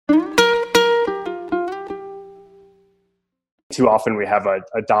too often we have a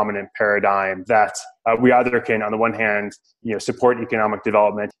dominant paradigm that we either can, on the one hand, support economic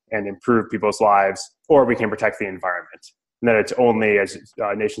development and improve people's lives, or we can protect the environment. And that it's only as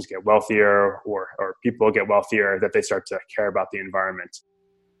nations get wealthier or people get wealthier that they start to care about the environment.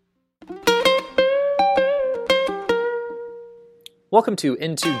 Welcome to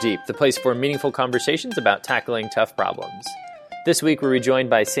In Too Deep, the place for meaningful conversations about tackling tough problems. This week, we're rejoined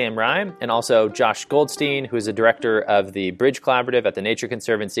by Sam Rye and also Josh Goldstein, who is the director of the Bridge Collaborative at the Nature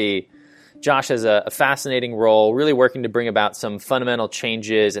Conservancy. Josh has a fascinating role, really working to bring about some fundamental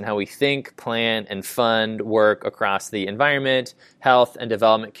changes in how we think, plan, and fund work across the environment, health, and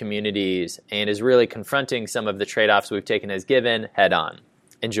development communities, and is really confronting some of the trade-offs we've taken as given head on.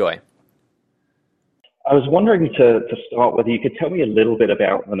 Enjoy. I was wondering to start whether you could tell me a little bit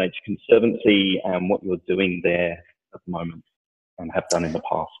about the Nature Conservancy and what you're doing there at the moment and have done in the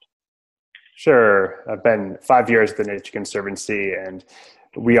past. Sure. I've been 5 years at the Nature Conservancy, and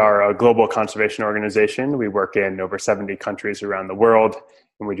we are a global conservation organization. We work in over 70 countries around the world,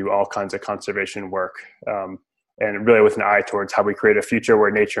 and we do all kinds of conservation work, and really with an eye towards how we create a future where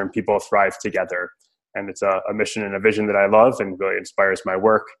nature and people thrive together. And it's a mission and a vision that I love and really inspires my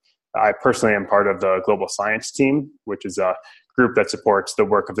work. I personally am part of the Global Science Team, which is a group that supports the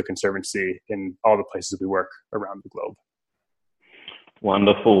work of the Conservancy in all the places we work around the globe.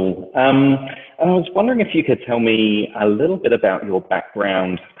 Wonderful. And I was wondering if you could tell me a little bit about your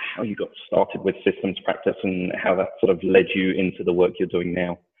background, how you got started with systems practice and how that sort of led you into the work you're doing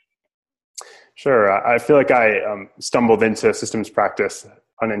now. Sure. I feel like I stumbled into systems practice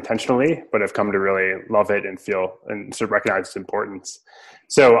unintentionally, but I've come to really love it and feel and sort of recognize its importance.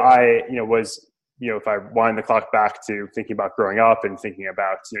 So I, was, if I wind the clock back to thinking about growing up and thinking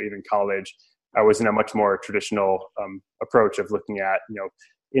about, even college, I was in a much more traditional approach of looking at,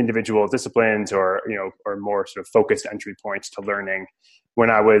 individual disciplines or more sort of focused entry points to learning. When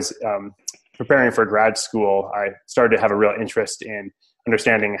I was preparing for grad school, I started to have a real interest in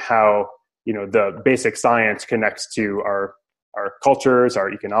understanding how, the basic science connects to our cultures, our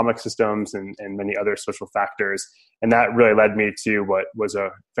economic systems, and many other social factors. And that really led me to what was a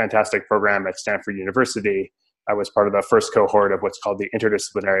fantastic program at Stanford University. I was part of the first cohort of what's called the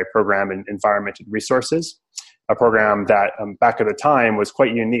Interdisciplinary Program in Environment and Resources, a program that back at the time was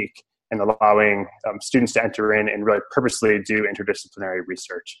quite unique in allowing students to enter in and really purposely do interdisciplinary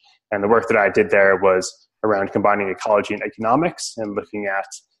research. And the work that I did there was around combining ecology and economics and looking at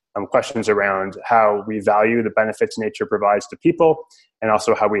questions around how we value the benefits nature provides to people, and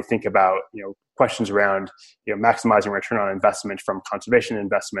also how we think about questions around maximizing return on investment from conservation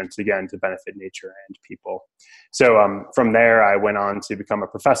investments, again to benefit nature and people. So from there, I went on to become a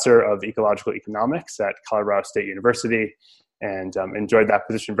professor of ecological economics at Colorado State University, and enjoyed that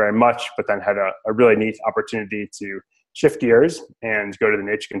position very much. But then had a really neat opportunity to shift gears and go to the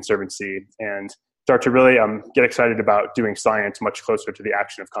Nature Conservancy and start to really get excited about doing science much closer to the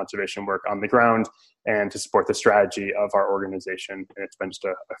action of conservation work on the ground and to support the strategy of our organization. And it's been just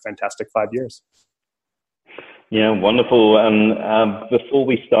a fantastic 5 years. Yeah, wonderful. And before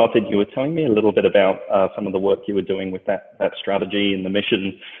we started, you were telling me a little bit about some of the work you were doing with that strategy and the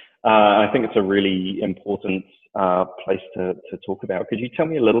mission. I think it's a really important place to talk about. Could you tell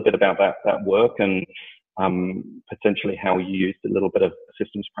me a little bit about that work and potentially how you used a little bit of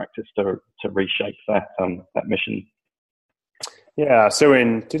systems practice to reshape that mission? Yeah, so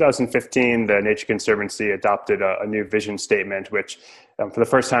in 2015, the Nature Conservancy adopted a new vision statement, which for the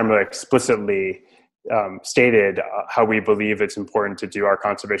first time really explicitly stated how we believe it's important to do our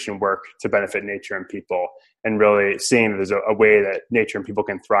conservation work to benefit nature and people, and really seeing there's a way that nature and people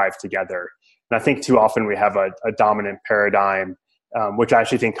can thrive together. And I think too often we have a dominant paradigm which I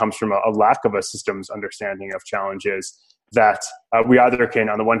actually think comes from a lack of a systems understanding of challenges, that we either can,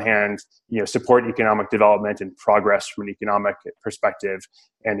 on the one hand, support economic development and progress from an economic perspective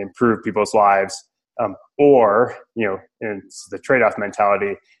and improve people's lives, or, it's the trade-off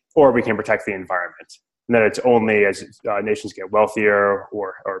mentality, or we can protect the environment. And that it's only as nations get wealthier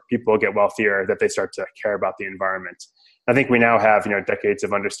or people get wealthier that they start to care about the environment. I think we now have, decades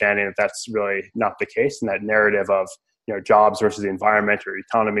of understanding that that's really not the case, and that narrative of jobs versus the environment or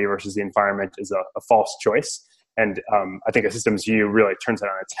economy versus the environment is a false choice. And I think a systems view really turns that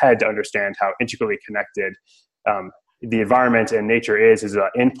on its head to understand how intricately connected the environment and nature is as an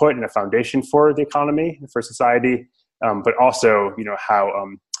input and a foundation for the economy, for society, but also, how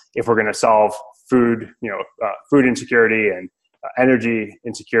if we're going to solve food insecurity and energy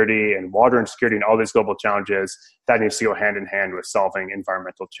insecurity and water insecurity and all these global challenges, that needs to go hand in hand with solving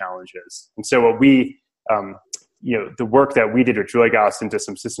environmental challenges. And so what we the work that we did, which really got us into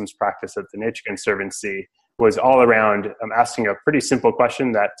some systems practice at the Nature Conservancy, was all around asking a pretty simple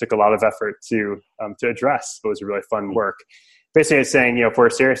question that took a lot of effort to address, but was really fun work. Basically, it's saying, if we're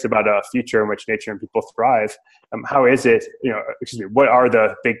serious about a future in which nature and people thrive, how is it, what are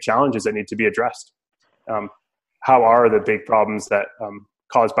the big challenges that need to be addressed? How are the big problems that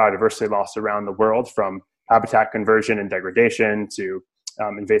cause biodiversity loss around the world, from habitat conversion and degradation to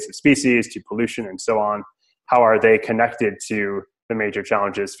invasive species to pollution and so on? How are they connected to the major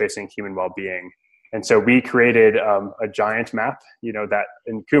challenges facing human well-being? And so we created a giant map, that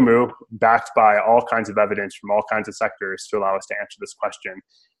in Kumu, backed by all kinds of evidence from all kinds of sectors to allow us to answer this question,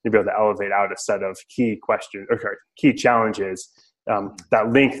 to be able to elevate out a set of key challenges that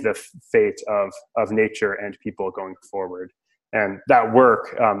link the fate of nature and people going forward. And that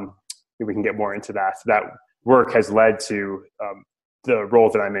work, we can get more into that. That work has led to the role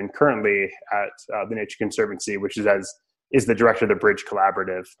that I'm in currently at the Nature Conservancy, which is the director of the Bridge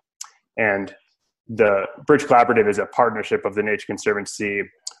Collaborative. And the Bridge Collaborative is a partnership of the Nature Conservancy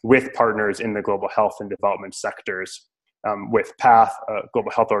with partners in the global health and development sectors, with PATH, a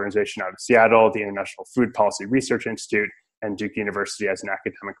global health organization out of Seattle, the International Food Policy Research Institute, and Duke University as an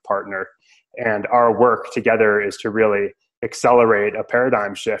academic partner. And our work together is to really accelerate a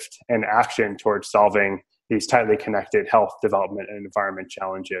paradigm shift and action towards solving these tightly connected health, development, and environment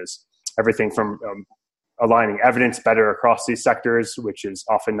challenges. Everything from aligning evidence better across these sectors, which is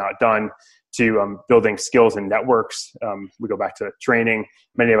often not done, to building skills and networks. We go back to training.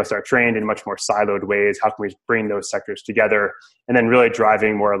 Many of us are trained in much more siloed ways. How can we bring those sectors together? And then really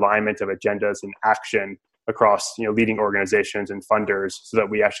driving more alignment of agendas and action across leading organizations and funders, so that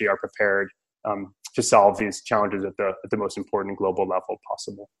we actually are prepared to solve these challenges at the most important global level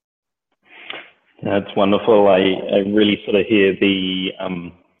possible. That's wonderful. I really sort of hear the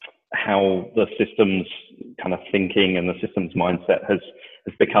how the systems kind of thinking and the systems mindset has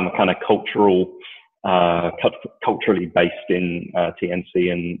become a kind of culturally based in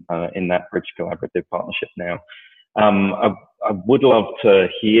TNC and in that Bridge Collaborative partnership now. I would love to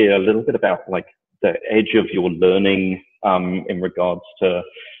hear a little bit about like the edge of your learning in regards to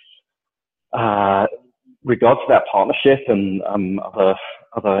that partnership and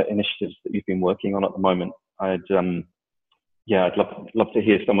other initiatives that you've been working on at the moment. I'd love to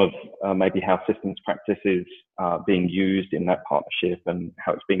hear some of maybe how systems practice is being used in that partnership, and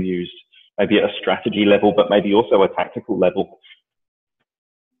how it's being used maybe at a strategy level, but maybe also a tactical level.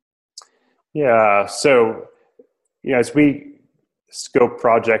 Yeah, so as we scope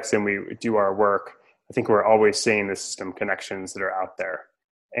projects and we do our work, I think we're always seeing the system connections that are out there.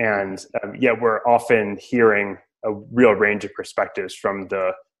 And yet we're often hearing a real range of perspectives from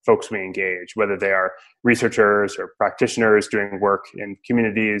the folks we engage, whether they are researchers or practitioners doing work in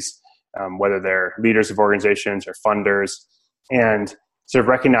communities, whether they're leaders of organizations or funders, and sort of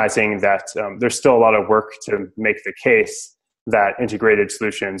recognizing that there's still a lot of work to make the case that integrated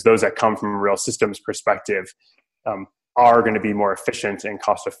solutions, those that come from a real systems perspective, are going to be more efficient and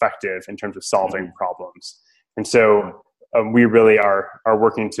cost effective in terms of solving problems. And so we really are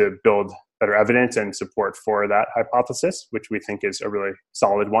working to build better evidence and support for that hypothesis, which we think is a really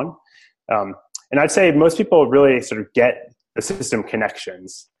solid one. And I'd say most people really sort of get the system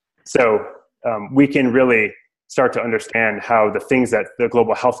connections. So we can really start to understand how the things that the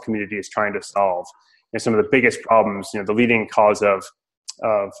global health community is trying to solve, some of the biggest problems, the leading cause of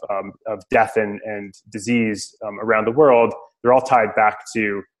death and disease around the world, they're all tied back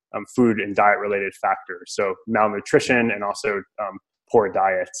to food and diet related factors. So malnutrition and also poor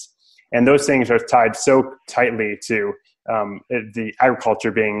diets. And those things are tied so tightly to the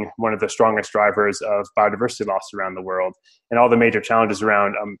agriculture being one of the strongest drivers of biodiversity loss around the world, and all the major challenges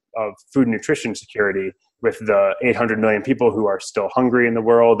around of food and nutrition security, with the 800 million people who are still hungry in the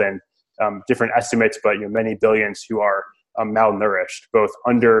world, and different estimates, but many billions who are malnourished, both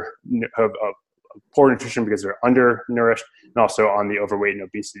of poor nutrition because they're undernourished, and also on the overweight and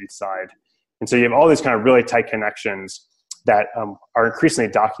obesity side. And so you have all these kind of really tight connections that are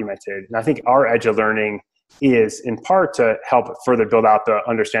increasingly documented. And I think our edge of learning is in part to help further build out the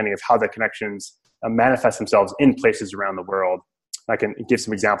understanding of how the connections manifest themselves in places around the world. I can give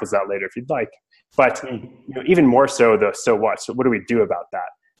some examples of that later if you'd like. But even more so, so what? So what do we do about that?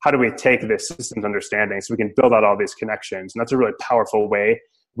 How do we take this systems understanding so we can build out all these connections? And that's a really powerful way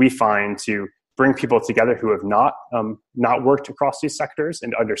we find to bring people together who have not worked across these sectors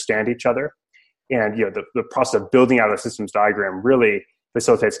and understand each other. And the process of building out a systems diagram really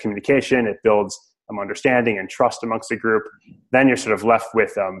facilitates communication. It builds understanding and trust amongst the group. Then you're sort of left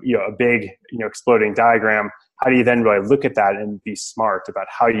with a big exploding diagram. How do you then really look at that and be smart about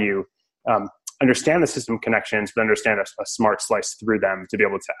how you understand the system connections, but understand a smart slice through them to be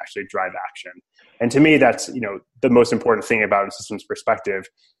able to actually drive action. And to me, that's, the most important thing about a systems perspective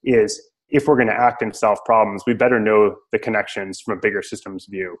is if we're going to act and solve problems, we better know the connections from a bigger systems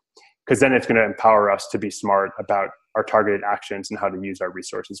view, because then it's going to empower us to be smart about our targeted actions and how to use our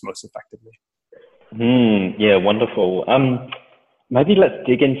resources most effectively. Yeah, wonderful. Maybe let's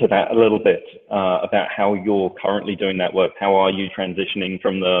dig into that a little bit about how you're currently doing that work. How are you transitioning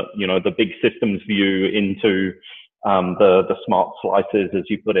from the big systems view into the smart slices, as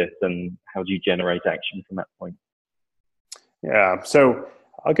you put it, and how do you generate action from that point? Yeah, so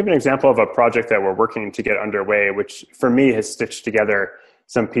I'll give an example of a project that we're working to get underway, which for me has stitched together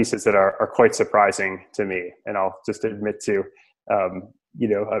some pieces that are quite surprising to me. And I'll just admit to,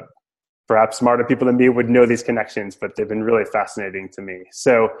 perhaps smarter people than me would know these connections, but they've been really fascinating to me.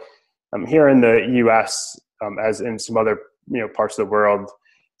 So here in the US, as in some other parts of the world,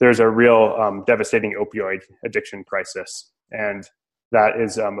 there's a real devastating opioid addiction crisis. And that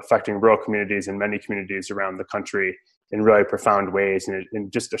is affecting rural communities and many communities around the country in really profound ways. And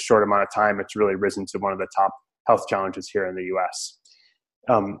in just a short amount of time, it's really risen to one of the top health challenges here in the US.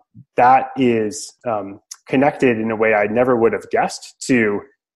 That is connected in a way I never would have guessed to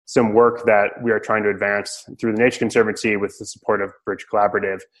some work that we are trying to advance through the Nature Conservancy with the support of Bridge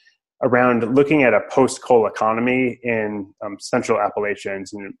Collaborative around looking at a post-coal economy in central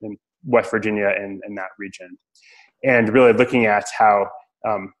Appalachians and in West Virginia and that region. And really looking at how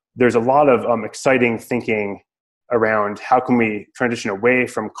there's a lot of exciting thinking around how can we transition away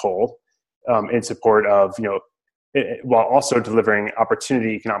from coal in support of, while also delivering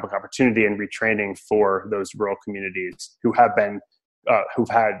economic opportunity and retraining for those rural communities who've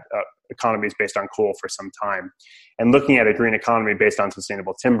had economies based on coal for some time, and looking at a green economy based on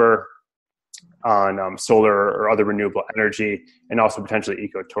sustainable timber, on solar or other renewable energy, and also potentially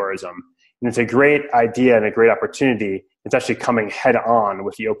ecotourism. And it's a great idea and a great opportunity. It's actually coming head on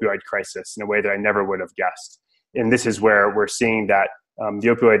with the opioid crisis in a way that I never would have guessed. And this is where we're seeing that the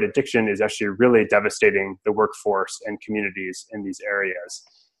opioid addiction is actually really devastating the workforce and communities in these areas.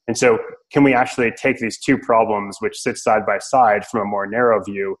 And so can we actually take these two problems, which sit side by side from a more narrow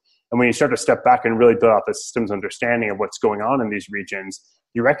view, and when you start to step back and really build out the systems understanding of what's going on in these regions,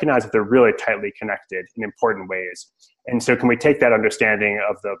 you recognize that they're really tightly connected in important ways. And so can we take that understanding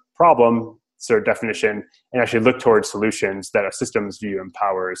of the problem, sort of definition, and actually look towards solutions that a systems view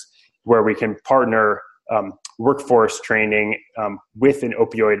empowers, where we can partner workforce training with an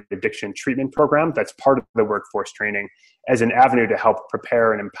opioid addiction treatment program that's part of the workforce training as an avenue to help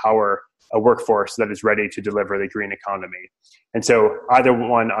prepare and empower a workforce that is ready to deliver the green economy. And so either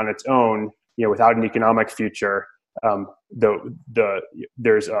one on its own, without an economic future,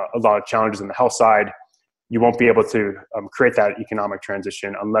 there's a lot of challenges on the health side. You won't be able to create that economic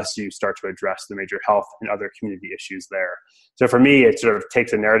transition unless you start to address the major health and other community issues there. So for me, it sort of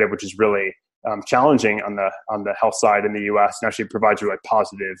takes a narrative which is really challenging on the health side in the U.S. and actually provides a really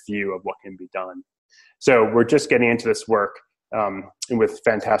positive view of what can be done. So we're just getting into this work and with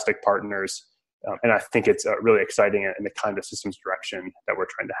fantastic partners, and I think it's really exciting in the kind of systems direction that we're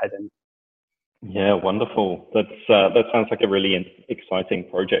trying to head in. Yeah, wonderful. That sounds like a really exciting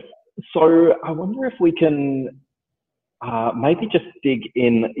project. So I wonder if we can maybe just dig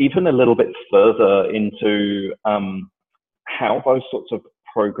in even a little bit further into how those sorts of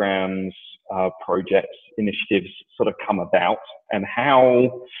programs, projects, initiatives sort of come about, and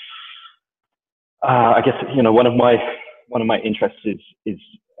how I guess one of my interests is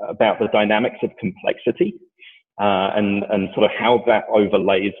about the dynamics of complexity and sort of how that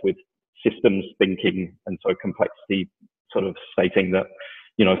overlays with systems thinking. And so complexity sort of stating that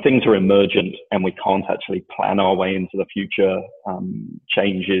things are emergent and we can't actually plan our way into the future.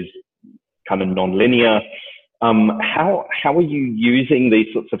 Change is kind of non-linear. How are you using these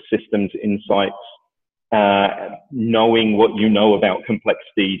sorts of systems insights, knowing what you know about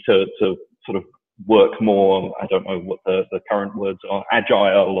complexity to sort of work more, I don't know what the current words are,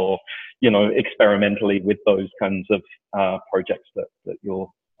 agile or, experimentally with those kinds of projects that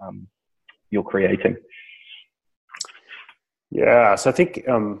you're creating? Yeah, so I think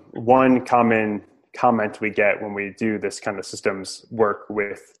one common comment we get when we do this kind of systems work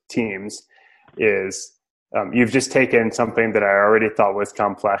with teams is you've just taken something that I already thought was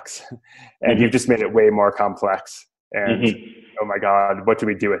complex and you've just made it way more complex. And oh my God, what do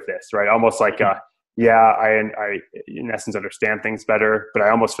we do with this, right? Almost like, I in essence understand things better, but I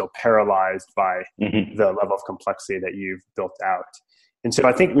almost feel paralyzed by the level of complexity that you've built out. And so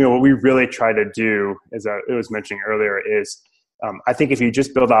I think what we really try to do, as I was mentioning earlier, is I think if you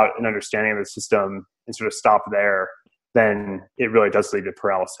just build out an understanding of the system and sort of stop there, then it really does lead to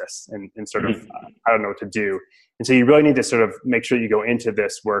paralysis and sort of, I don't know what to do. And so you really need to sort of make sure you go into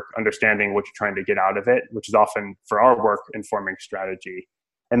this work understanding what you're trying to get out of it, which is often for our work informing strategy,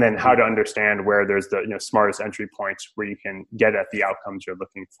 and then how to understand where there's the smartest entry points where you can get at the outcomes you're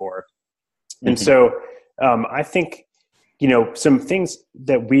looking for. And so I think, some things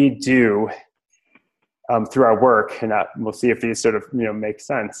that we do through our work, and we'll see if these sort of make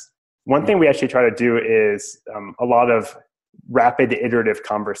sense. One thing we actually try to do is a lot of rapid iterative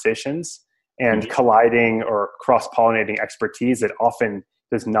conversations and colliding or cross-pollinating expertise that often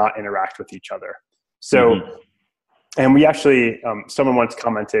does not interact with each other. So, and we actually, someone once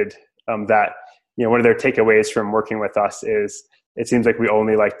commented that, one of their takeaways from working with us is it seems like we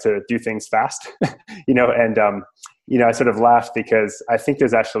only like to do things fast, and, I sort of laughed because I think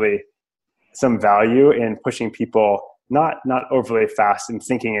there's actually some value in pushing people not overly fast in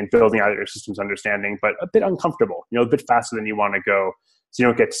thinking and building out your systems understanding, but a bit uncomfortable, a bit faster than you want to go, so you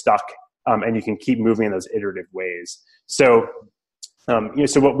don't get stuck, and you can keep moving in those iterative ways. So,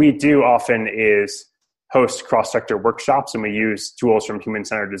 so what we do often is host cross-sector workshops, and we use tools from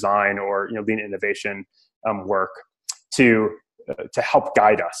human-centered design or lean innovation work to help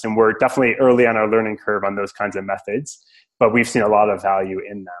guide us. And we're definitely early on our learning curve on those kinds of methods, but we've seen a lot of value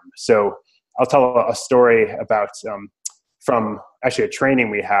in them. So I'll tell a story about from actually a training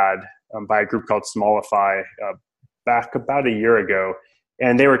we had by a group called Smallify back about a year ago.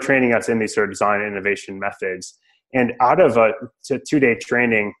 And they were training us in these sort of design and innovation methods. And out of a 2-day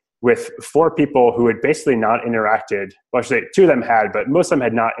training with 4 people who had basically not interacted, well, actually 2 of them had, but most of them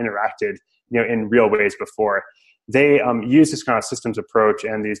had not interacted in real ways before. They used this kind of systems approach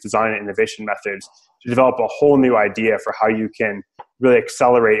and these design and innovation methods to develop a whole new idea for how you can really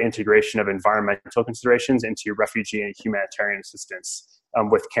accelerate integration of environmental considerations into refugee and humanitarian assistance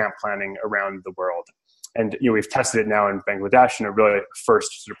with camp planning around the world. And we've tested it now in Bangladesh and a really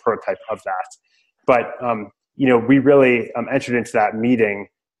first sort of prototype of that. But we really entered into that meeting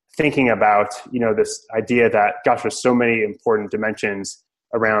thinking about this idea that, gosh, there's so many important dimensions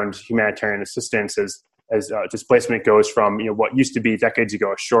around humanitarian assistance as displacement goes from what used to be decades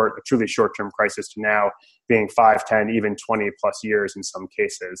ago a truly short-term crisis to now being 5, 10, even 20 plus years in some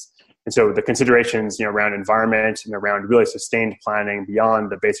cases. And so the considerations around environment and around really sustained planning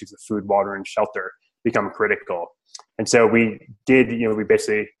beyond the basics of food, water, and shelter become critical. And so we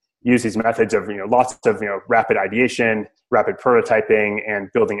basically use these methods of lots of rapid ideation, rapid prototyping, and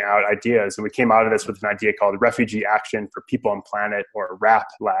building out ideas. And we came out of this with an idea called Refugee Action for People and Planet, or RAP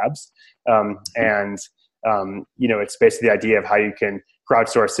Labs. It's basically the idea of how you can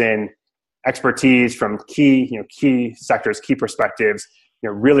crowdsource in expertise from key sectors, key perspectives,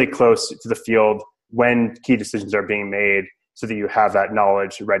 really close to the field when key decisions are being made, so that you have that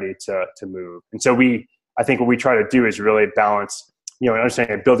knowledge ready to move. And so I think what we try to do is really balance,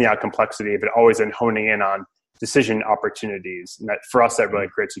 understanding building out complexity, but always then honing in on decision opportunities. And that for us, that really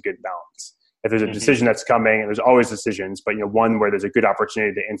creates a good balance. If there's a decision that's coming, and there's always decisions, but one where there's a good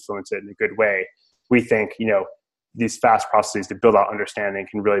opportunity to influence it in a good way, we think these fast processes to build out understanding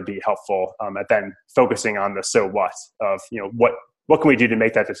can really be helpful at then focusing on the so what of what can we do to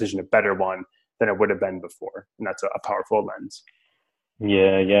make that decision a better one than it would have been before. And that's a powerful lens.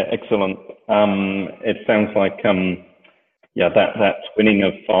 Yeah, excellent. It sounds like that twinning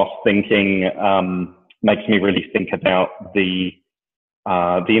of fast thinking makes me really think about the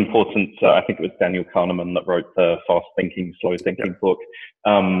importance. I think it was Daniel Kahneman that wrote the Fast Thinking, Slow Thinking book.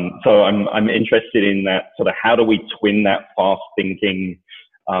 So I'm interested in that sort of, how do we twin that fast thinking,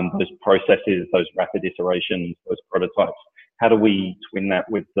 those processes, those rapid iterations, those prototypes? How do we twin that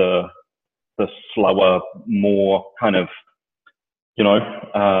with the slower, more kind of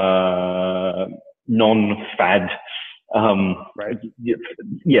non-fad,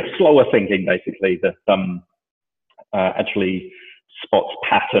 slower thinking, basically, that actually spots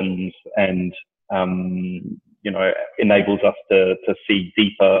patterns and enables us to see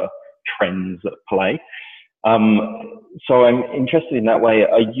deeper trends at play. So I'm interested in that way.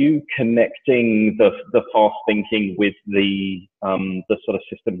 Are you connecting the fast thinking with the sort of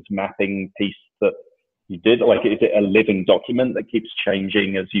systems mapping piece that you did? Like, is it a living document that keeps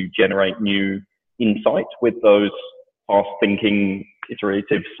changing as you generate new insight with those fast thinking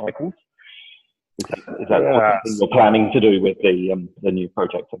iterative cycles? Is that something you're planning to do with the new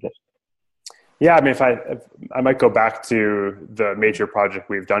project, I guess? Yeah, I mean, if I might go back to the major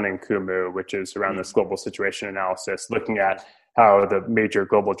project we've done in Kumu, which is around this global situation analysis, looking at how the major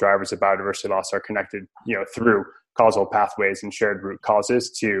global drivers of biodiversity loss are connected, through causal pathways and shared root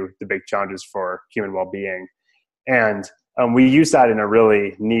causes to the big challenges for human well-being. And we use that in a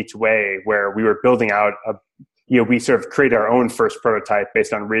really neat way, where we were building out we sort of create our own first prototype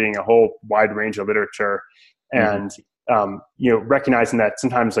based on reading a whole wide range of literature, and recognizing that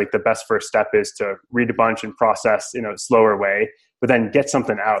sometimes like the best first step is to read a bunch and process in a slower way, but then get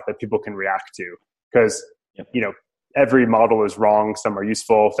something out that people can react to. Because every model is wrong. Some are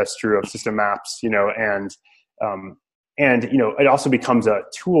useful. That's true of system maps. And it also becomes a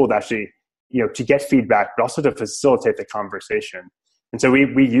tool to actually to get feedback, but also to facilitate the conversation. And so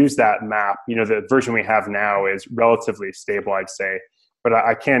we use that map. The version we have now is relatively stable, I'd say, but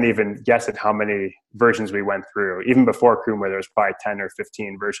I can't even guess at how many versions we went through. Even before Krumah, there was probably 10 or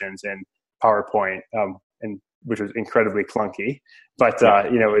 15 versions in PowerPoint, and which was incredibly clunky. But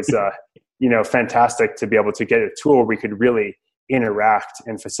it's fantastic to be able to get a tool where we could really interact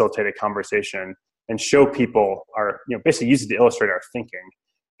and facilitate a conversation and show people basically use it to illustrate our thinking,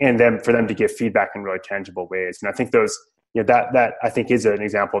 and then for them to give feedback in really tangible ways. And I think those. That I think is an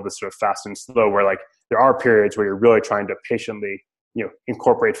example of this sort of fast and slow, where like there are periods where you're really trying to patiently,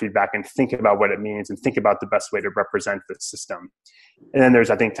 incorporate feedback and think about what it means and think about the best way to represent the system. And then there's,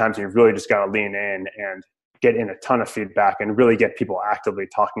 I think, times when you really just got to lean in and get in a ton of feedback and really get people actively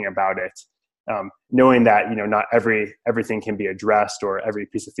talking about it, knowing that, not everything can be addressed or every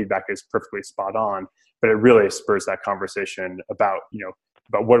piece of feedback is perfectly spot on, but it really spurs that conversation about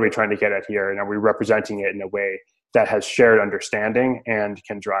what are we trying to get at here, and are we representing it in a way that has shared understanding and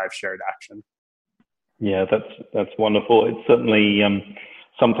can drive shared action. Yeah, that's wonderful. It's certainly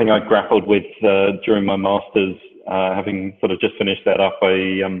something I grappled with during my master's. Having sort of just finished that up,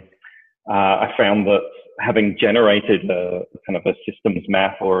 I found that having generated a kind of a systems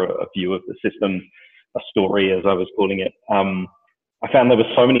map or a view of the system, a story as I was calling it, I found there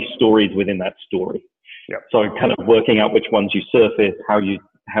were so many stories within that story. Yep. So kind of working out which ones you surface, how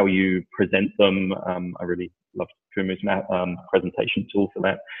you present them. I really loved Krumah's presentation tool for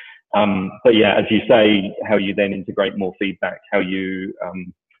that. But yeah, as you say, how you then integrate more feedback, how you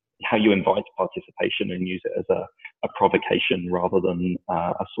invite participation and use it as a provocation rather than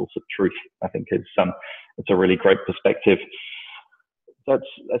a source of truth, I think it's a really great perspective. That's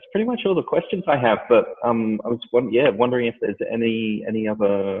pretty much all the questions I have. But I was wondering if there's any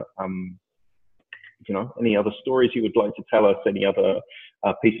other any other stories you would like to tell us, any other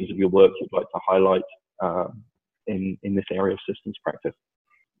pieces of your work you'd like to highlight in this area of systems practice.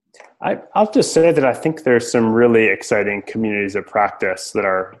 I'll just say that I think there's some really exciting communities of practice that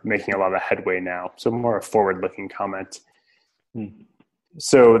are making a lot of headway now. So more a forward-looking comment.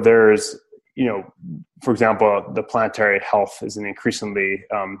 So there's, for example, the planetary health is an increasingly,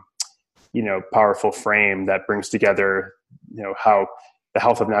 powerful frame that brings together, how the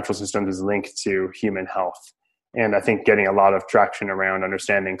health of natural systems is linked to human health. And I think getting a lot of traction around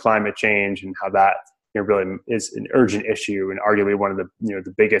understanding climate change and how that really is an urgent issue and arguably one of the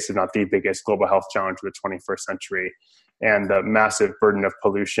the biggest, if not the biggest, global health challenge of the 21st century, and the massive burden of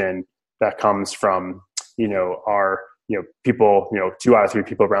pollution that comes from our people, 2 out of 3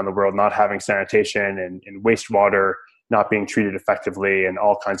 people around the world not having sanitation and wastewater not being treated effectively, and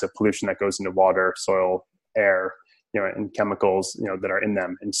all kinds of pollution that goes into water, soil, air, and chemicals that are in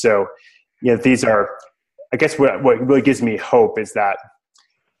them. And so these are, I guess what really gives me hope is that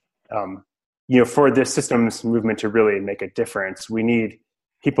for this systems movement to really make a difference, we need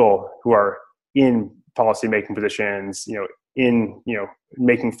people who are in policy-making positions, in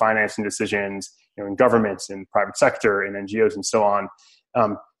making financing decisions, in governments, in private sector, in NGOs, and so on,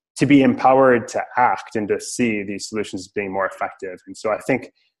 to be empowered to act and to see these solutions as being more effective. And so I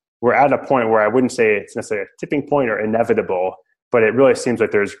think we're at a point where I wouldn't say it's necessarily a tipping point or inevitable, but it really seems like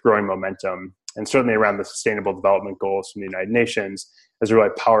there's growing momentum. And certainly around the Sustainable Development Goals from the United Nations, there's a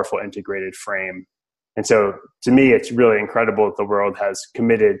really powerful integrated frame. And so to me, it's really incredible that the world has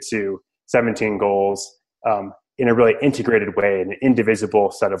committed to 17 goals in a really integrated way, an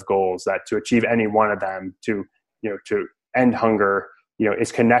indivisible set of goals that to achieve any one of them, to end hunger,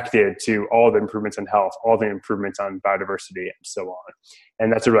 is connected to all the improvements in health, all the improvements on biodiversity, and so on.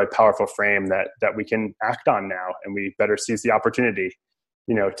 And that's a really powerful frame that we can act on now, and we better seize the opportunity,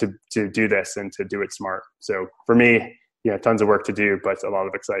 to do this and to do it smart. So for me, tons of work to do, but a lot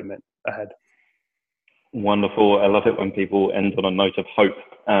of excitement ahead. Wonderful. I love it when people end on a note of hope.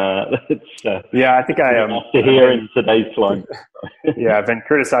 Yeah, I think I am to hear in today's climate. Yeah, I've been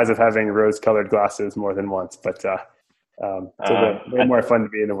criticized of having rose-colored glasses more than once, but it's a way more fun to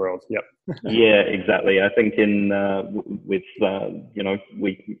be in the world. Yep. Yeah, exactly. I think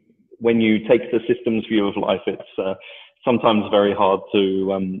when you take the systems view of life, it's sometimes very hard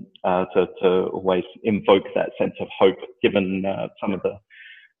to always invoke that sense of hope, given some of the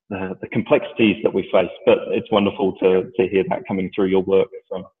complexities that we face. But it's wonderful to hear that coming through your work.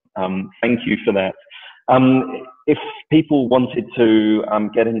 So thank you for that. If people wanted to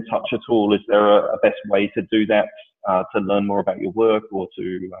get in touch at all, is there a best way to do that, to learn more about your work or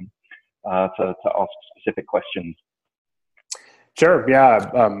to ask specific questions? Sure.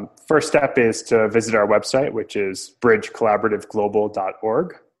 Yeah. First step is to visit our website, which is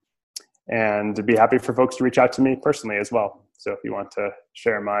bridgecollaborativeglobal.org. And I'd be happy for folks to reach out to me personally as well. So if you want to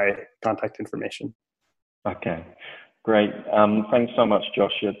share my contact information. Okay, great. Thanks so much,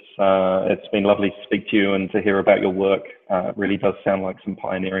 Josh. It's been lovely to speak to you and to hear about your work. It really does sound like some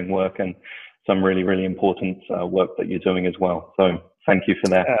pioneering work and some really, really important work that you're doing as well. So thank you for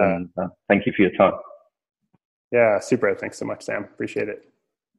that, and thank you for your time. Yeah, super. Thanks so much, Sam. Appreciate it.